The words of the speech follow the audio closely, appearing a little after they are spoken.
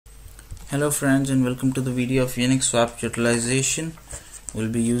Hello friends, and welcome to the video of UNIX Swap Utilization. We'll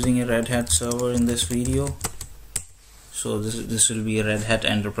be using a Red Hat server in this video. So this will be a Red Hat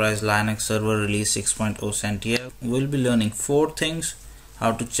Enterprise Linux server release 6.0 Santiago. We'll be learning four things: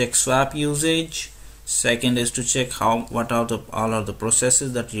 how to check swap usage. Second is to check what are all of the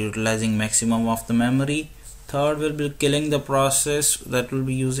processes that are utilizing maximum of the memory. Third will be killing the process that will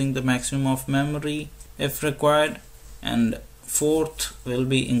be using the maximum of memory if required. And fourth will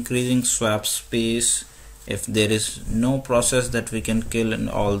be increasing swap space if there is no process that we can kill, and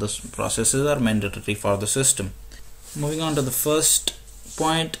all the processes are mandatory for the system. Moving on to the first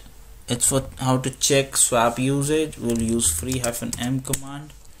point, it's for how to check swap usage. We'll use free-m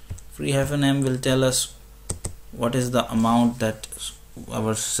command. Free-m will tell us what is the amount that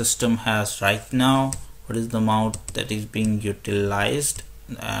our system has right now, what is the amount that is being utilized.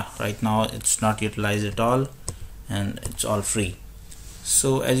 Right now it's not utilized at all, and it's all free.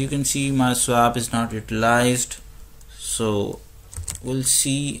 So as you can see, my swap is not utilized. So we'll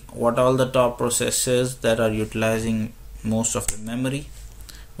see what all the top processes that are utilizing most of the memory.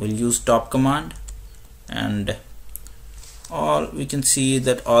 We'll use top command, and we can see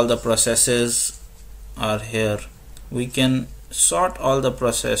that all the processes are here. We can sort all the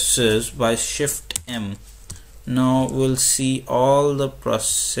processes by Shift-M. Now we'll see all the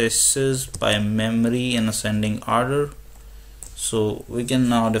processes by memory in ascending order. So we can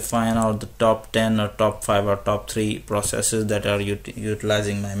now define out the top 10 or top 5 or top 3 processes that are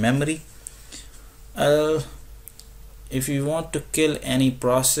utilizing my memory. If you want to kill any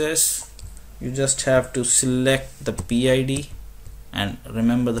process, you just have to select the PID, and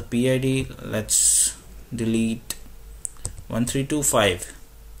remember the PID. Let's delete 1325.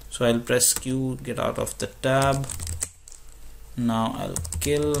 So I'll press Q, get out of the tab. Now I'll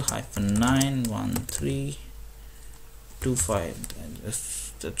kill -91325.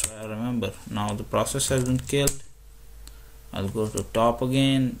 That's why I remember. Now the process has been killed. I'll go to top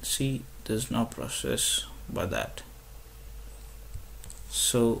again. See, there's no process by that.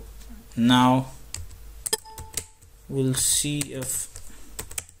 So now we'll see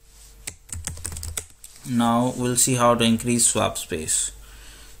how to increase swap space.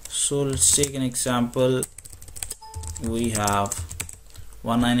 So let's take an example. We have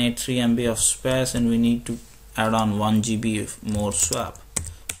 1983 MB of space, and we need to add on 1 GB more swap.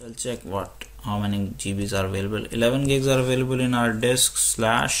 So I'll check how many GBs are available. 11 gigs are available in our disk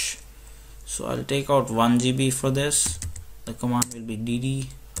slash. So I'll take out 1 GB for this. The command will be dd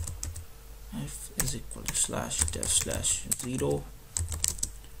f is equal to /dev/0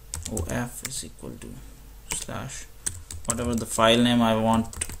 of is equal to slash whatever the file name I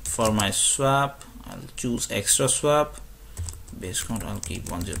want for my swap. I'll choose extra swap. Base count I'll keep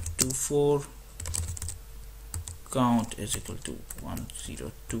 1024. Count is equal to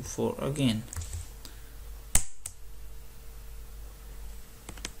 1024 again.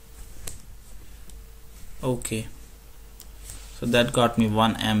 Okay, so that got me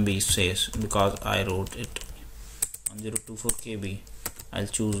 1 MB says, because I wrote it 1024 KB. I'll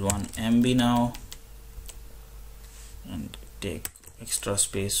choose 1 MB now and take extra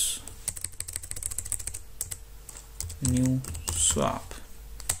space, new swap.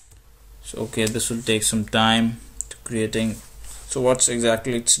 So okay, this will take some time to creating. So what's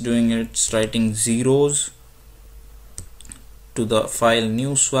exactly it's doing, it's writing zeros to the file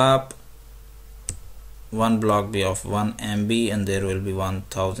new swap. One block be of 1 MB, and there will be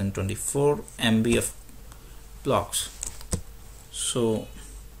 1024 MB of blocks. So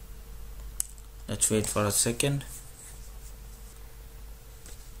let's wait for a second.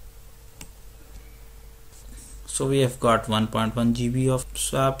 So we have got 1.1 GB of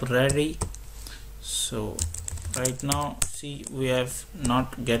swap ready. So right now, see, we have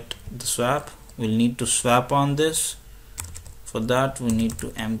not get the swap. We'll need to swap on this. For that we need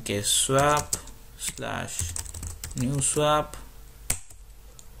to mk swap /new swap.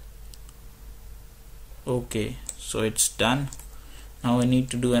 Okay, so it's done. Now we need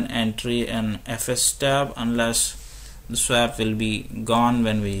to do an entry in fs tab, unless the swap will be gone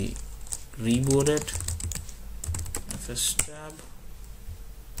when we reboot it. Fs tab.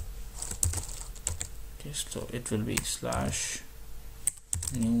 Okay, so it will be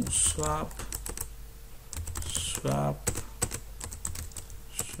 /new swap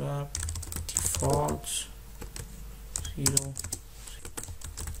defaults 0,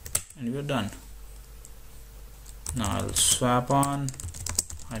 and we're done. Now I'll swap on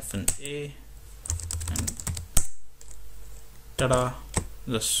 -a, and tada,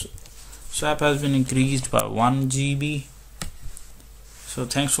 the swap has been increased by 1 GB. So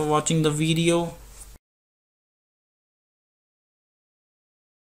thanks for watching the video.